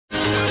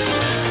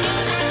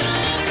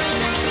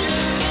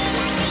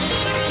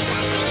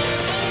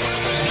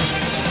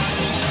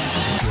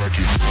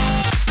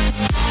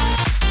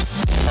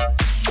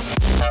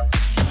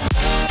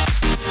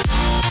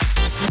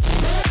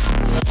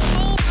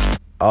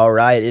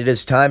Alright, it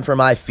is time for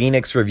my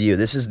Phoenix review.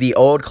 This is the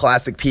old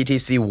classic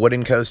PTC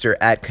wooden coaster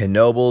at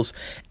Knoebels,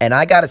 and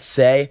I gotta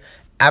say,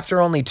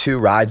 after only 2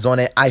 rides on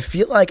it, I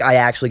feel like I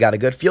actually got a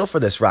good feel for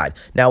this ride.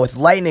 Now with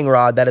Lightning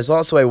Rod, that is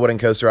also a wooden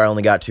coaster I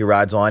only got 2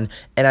 rides on,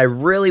 and I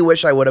really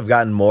wish I would have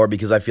gotten more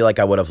because I feel like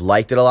I would have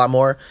liked it a lot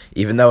more,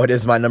 even though it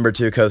is my number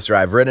 2 coaster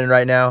I've ridden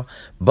right now.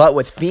 But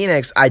with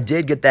Phoenix, I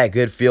did get that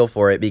good feel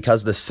for it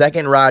because the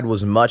second ride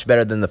was much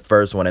better than the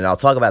first one, and I'll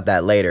talk about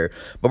that later.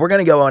 But we're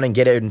going to go on and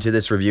get into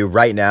this review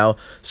right now.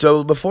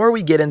 So before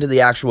we get into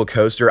the actual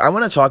coaster, I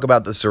want to talk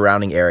about the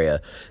surrounding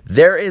area.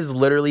 There is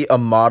literally a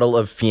model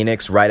of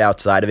Phoenix right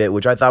outside of it,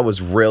 which I thought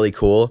was really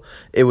cool.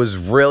 It was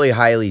really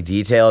highly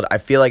detailed. I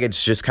feel like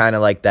it's just kind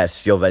of like that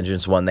Steel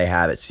Vengeance one they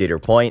have at Cedar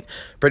Point.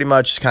 Pretty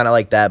much kind of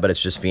like that, but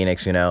it's just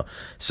Phoenix, you know.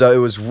 So it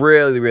was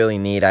really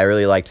neat. I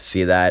really like to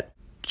see that.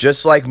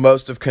 Just like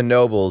most of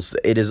Knoebels,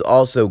 it is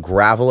also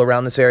gravel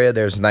around this area.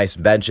 There's nice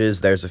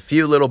benches. There's a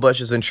few little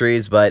bushes and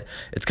trees, but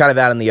it's kind of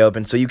out in the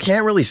open. So you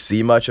can't really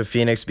see much of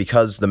Phoenix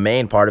because the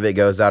main part of it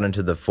goes out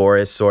into the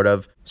forest, sort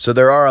of. So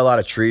there are a lot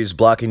of trees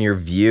blocking your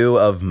view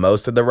of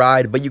most of the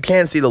ride, but you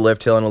can see the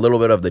lift hill and a little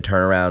bit of the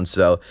turnaround,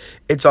 so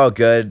it's all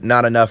good.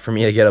 Not enough for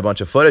me to get a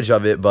bunch of footage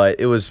of it, but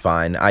it was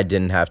fine. I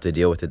didn't have to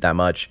deal with it that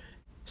much.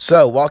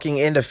 So, walking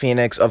into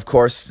Phoenix, of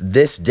course,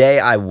 this day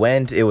I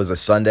went, it was a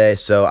Sunday,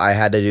 so I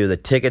had to do the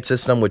ticket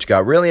system, which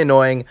got really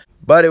annoying,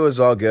 but it was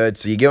all good.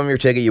 So you give them your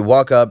ticket, you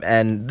walk up,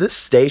 and this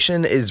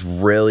station is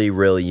really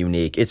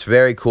unique. It's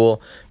very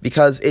cool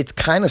because it's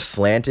kind of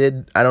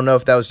slanted. I don't know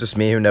if that was just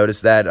me who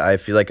noticed that. I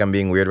feel like I'm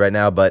being weird right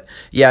now, but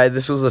yeah,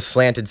 this was a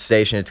slanted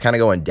station. It's kind of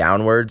going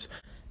downwards.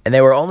 And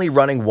they were only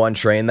running 1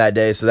 train that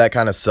day, so that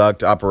kind of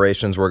sucked.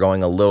 Operations were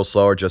going a little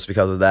slower just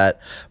because of that.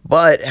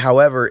 But,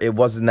 however, it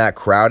wasn't that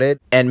crowded.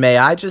 And may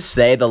I just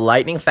say, the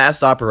lightning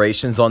fast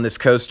operations on this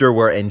coaster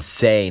were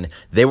insane.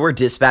 They were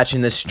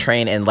dispatching this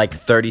train in like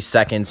 30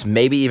 seconds,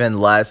 maybe even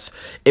less.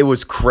 It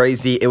was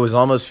crazy. It was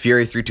almost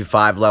Fury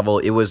 325 level.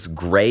 It was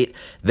great.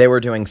 They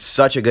were doing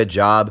such a good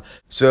job,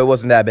 so it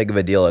wasn't that big of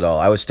a deal at all.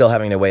 I was still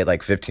having to wait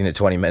like 15 to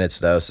 20 minutes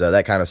though, so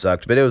that kind of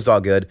sucked, but it was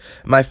all good.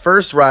 My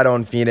first ride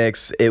on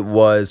Phoenix, it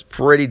was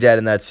pretty dead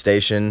in that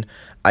station.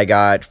 I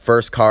got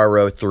first car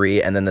row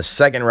 3, and then the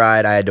second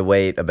ride I had to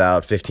wait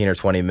about 15 or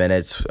 20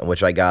 minutes,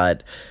 which I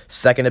got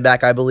second to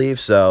back, I believe.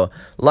 So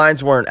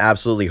lines weren't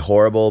absolutely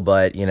horrible,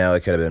 but you know,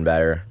 it could have been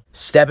better.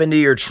 Step into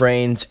your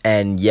trains,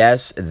 and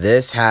yes,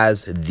 this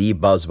has the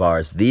buzz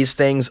bars. These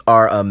things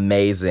are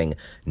amazing.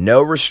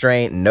 No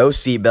restraint, no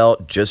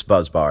seatbelt, just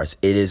buzz bars.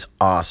 It is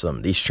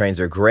awesome. These trains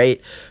are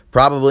great.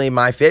 Probably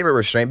my favorite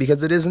restraint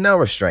because it is no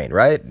restraint,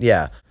 right?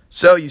 Yeah.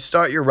 So you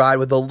start your ride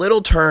with a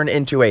little turn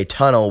into a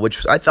tunnel,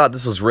 which I thought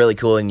this was really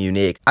cool and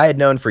unique. I had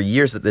known for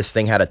years that this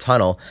thing had a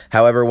tunnel.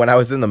 However, when I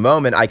was in the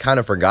moment, I kind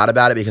of forgot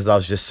about it because I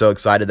was just so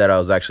excited that I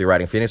was actually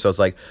riding Phoenix. So I was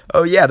like,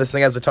 oh yeah, this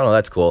thing has a tunnel.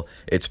 That's cool.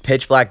 It's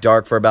pitch black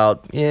dark for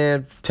about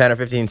 10 or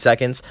 15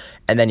 seconds.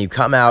 And then you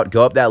come out,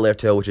 go up that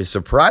lift hill, which is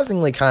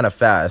surprisingly kind of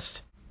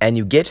fast. And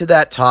you get to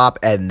that top,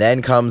 and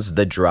then comes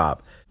the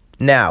drop.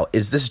 Now,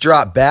 is this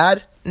drop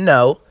bad?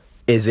 No.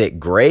 Is it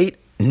great?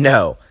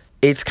 No.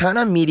 It's kind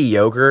of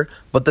mediocre,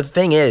 but the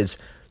thing is,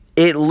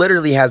 it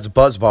literally has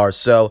buzz bars,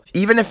 so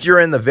even if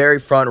you're in the very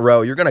front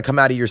row, you're going to come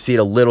out of your seat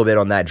a little bit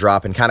on that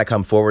drop and kind of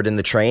come forward in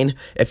the train.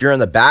 If you're in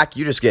the back,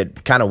 you just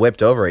get kind of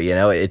whipped over, you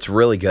know? It's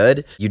really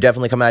good. You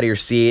definitely come out of your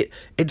seat.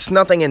 It's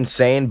nothing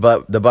insane,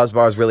 but the buzz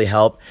bars really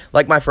help.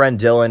 Like my friend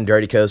Dylan,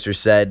 Dirty Coaster,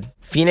 said,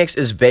 Phoenix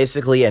is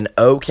basically an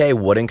okay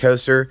wooden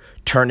coaster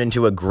turned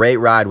into a great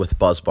ride with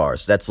buzz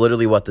bars. That's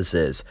literally what this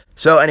is.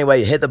 So anyway,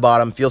 you hit the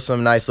bottom, feel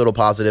some nice little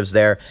positives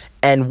there,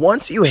 and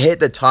once you hit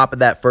the top of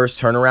that first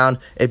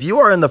turnaround, if you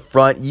are in the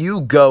front,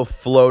 you go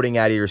floating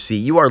out of your seat.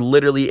 You are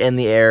literally in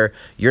the air.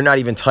 You're not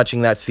even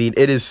touching that seat.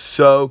 It is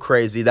so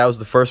crazy. That was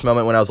the first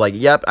moment when I was like,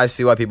 yep, I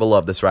see why people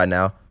love this ride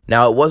now.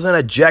 Now, it wasn't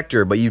an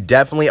ejector, but you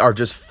definitely are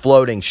just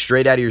floating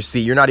straight out of your seat.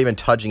 You're not even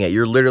touching it.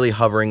 You're literally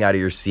hovering out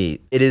of your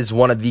seat. It is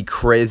one of the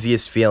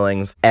craziest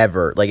feelings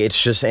ever. Like,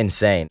 it's just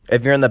insane.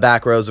 If you're in the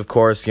back rows, of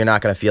course, you're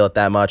not going to feel it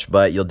that much,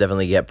 but you'll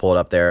definitely get pulled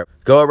up there.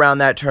 Go around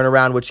that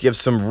turnaround, which gives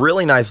some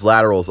really nice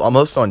laterals,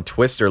 almost on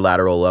Twister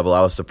lateral level.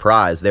 I was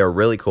surprised. They were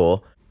really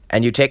cool.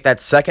 And you take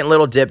that second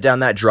little dip down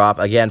that drop.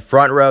 Again,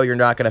 front row, you're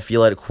not going to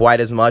feel it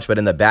quite as much, but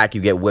in the back,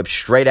 you get whipped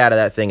straight out of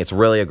that thing. It's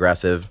really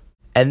aggressive.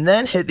 And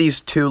then hit these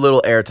 2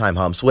 little airtime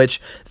humps,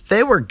 which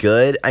they were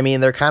good. I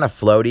mean, they're kind of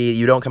floaty.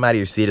 You don't come out of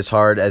your seat as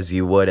hard as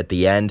you would at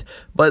the end,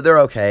 but they're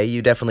okay.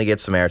 You definitely get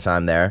some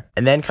airtime there.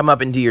 And then come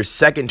up into your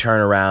second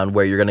turnaround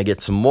where you're going to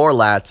get some more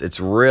lats. It's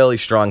really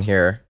strong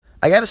here.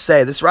 I gotta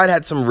say, this ride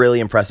had some really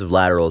impressive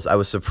laterals. I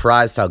was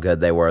surprised how good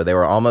they were. They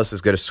were almost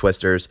as good as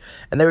Twisters,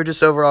 and they were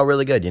just overall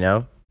really good, you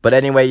know? But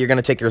anyway, you're going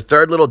to take your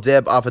third little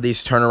dip off of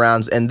these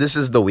turnarounds, and this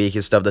is the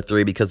weakest of the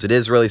 3 because it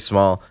is really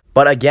small.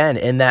 But again,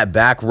 in that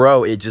back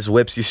row, it just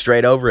whips you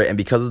straight over it, and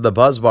because of the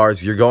buzz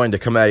bars, you're going to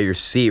come out of your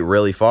seat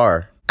really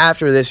far.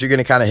 After this, you're going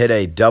to kind of hit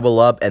a double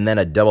up and then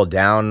a double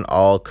down,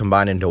 all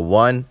combined into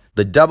one.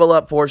 The double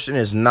up portion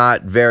is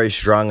not very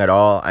strong at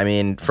all. I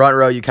mean, front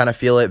row, you kind of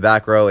feel it.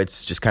 Back row,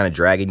 it's just kind of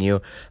dragging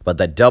you. But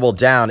the double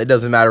down, it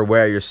doesn't matter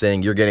where you're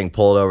sitting. You're getting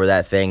pulled over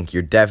that thing.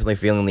 You're definitely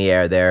feeling the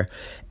air there.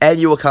 And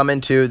you will come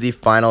into the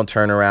final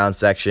turnaround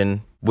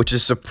section, which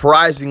is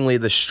surprisingly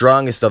the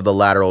strongest of the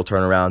lateral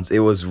turnarounds. It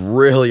was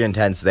really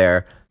intense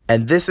there.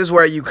 And this is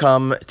where you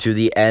come to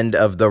the end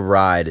of the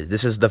ride.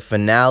 This is the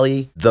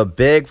finale, the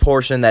big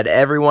portion that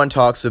everyone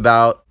talks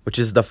about, which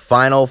is the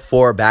final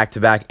 4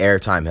 back-to-back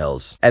airtime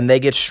hills. And they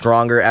get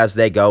stronger as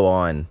they go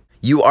on.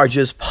 You are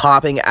just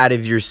popping out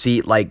of your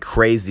seat like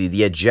crazy.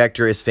 The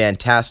ejector is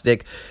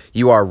fantastic.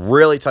 You are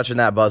really touching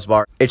that buzz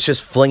bar. It's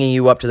just flinging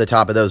you up to the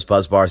top of those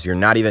buzz bars. You're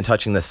not even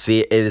touching the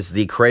seat. It is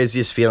the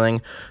craziest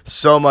feeling.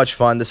 So much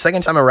fun. The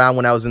second time around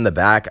when I was in the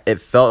back, it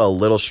felt a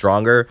little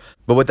stronger.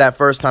 But with that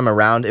first time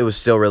around, it was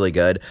still really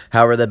good.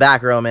 However, the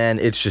back row, man,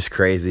 it's just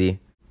crazy.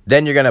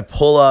 Then you're going to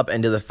pull up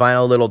into the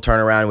final little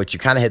turnaround, which you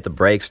kind of hit the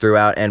brakes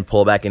throughout and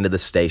pull back into the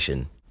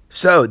station.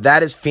 So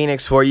that is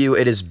Phoenix for you.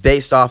 It is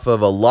based off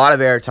of a lot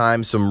of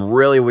airtime, some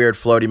really weird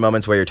floaty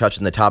moments where you're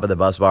touching the top of the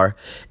bus bar.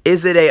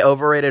 Is it a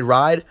overrated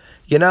ride?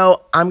 You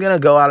know, I'm going to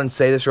go out and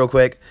say this real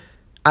quick.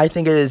 I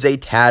think it is a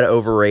tad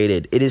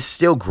overrated. It is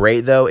still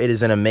great, though. It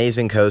is an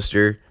amazing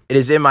coaster. It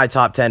is in my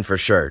top 10 for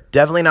sure.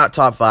 Definitely not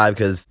top 5,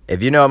 because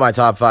if you know what my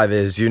top 5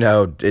 is, you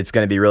know it's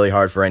going to be really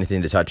hard for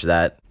anything to touch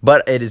that.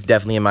 But it is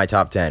definitely in my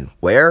top 10.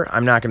 Where?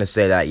 I'm not going to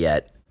say that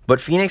yet. But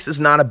Phoenix is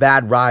not a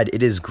bad ride.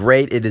 It is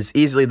great. It is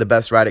easily the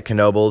best ride at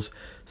Knoebels.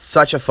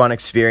 Such a fun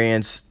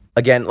experience.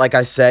 Again, like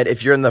I said,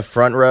 if you're in the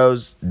front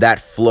rows, that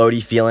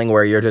floaty feeling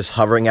where you're just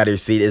hovering out of your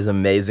seat is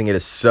amazing. It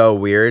is so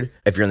weird.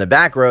 If you're in the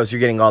back rows, you're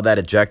getting all that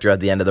ejector at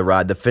the end of the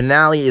ride. The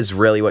finale is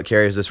really what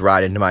carries this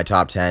ride into my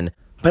top 10.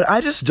 But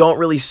I just don't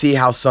really see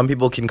how some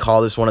people can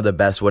call this one of the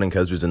best wooden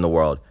coasters in the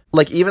world.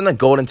 Like, even the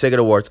Golden Ticket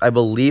Awards, I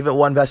believe it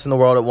won Best in the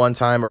World at one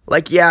time.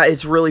 Like, yeah,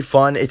 it's really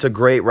fun. It's a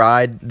great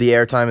ride. The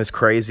airtime is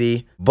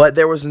crazy. But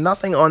there was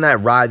nothing on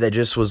that ride that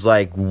just was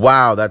like,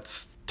 wow,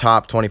 that's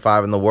top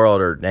 25 in the world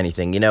or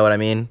anything. You know what I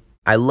mean?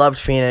 I loved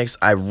Phoenix.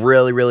 I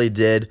really, really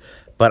did.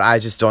 But I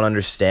just don't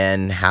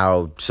understand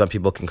how some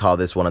people can call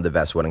this one of the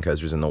best wooden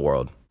coasters in the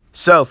world.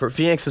 So, for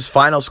Phoenix's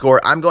final score,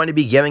 I'm going to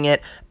be giving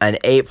it an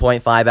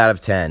 8.5 out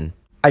of 10.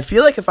 I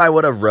feel like if I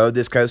would have rode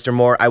this coaster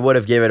more, I would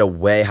have given it a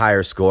way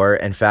higher score.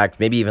 In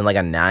fact, maybe even like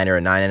a 9 or a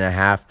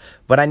 9.5.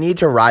 But I need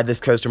to ride this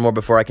coaster more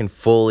before I can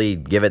fully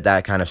give it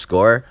that kind of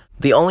score.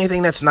 The only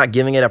thing that's not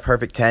giving it a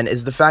perfect 10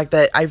 is the fact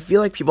that I feel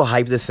like people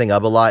hype this thing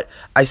up a lot.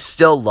 I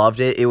still loved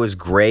it. It was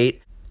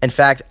great. In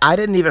fact, I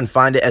didn't even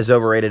find it as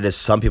overrated as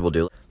some people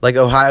do. Like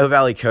Ohio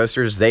Valley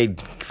Coasters, they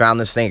found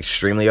this thing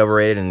extremely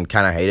overrated and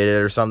kind of hated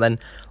it or something.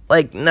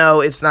 Like,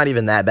 no, it's not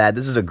even that bad.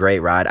 This is a great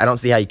ride. I don't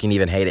see how you can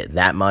even hate it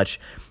that much.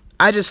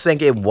 I just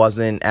think it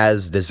wasn't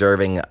as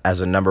deserving as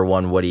a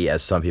 #1 Woody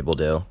as some people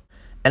do.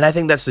 And I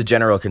think that's the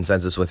general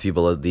consensus with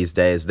people these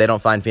days. They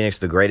don't find Phoenix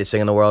the greatest thing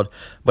in the world,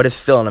 but it's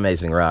still an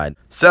amazing ride.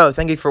 So,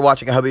 thank you for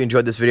watching. I hope you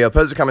enjoyed this video.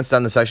 Post your comments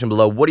down in the section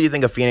below. What do you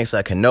think of Phoenix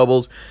at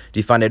Knoebels?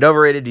 Do you find it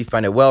overrated? Do you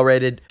find it well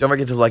rated? Don't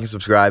forget to like and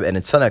subscribe. And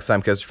until next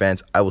time, coaster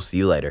fans, I will see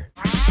you later.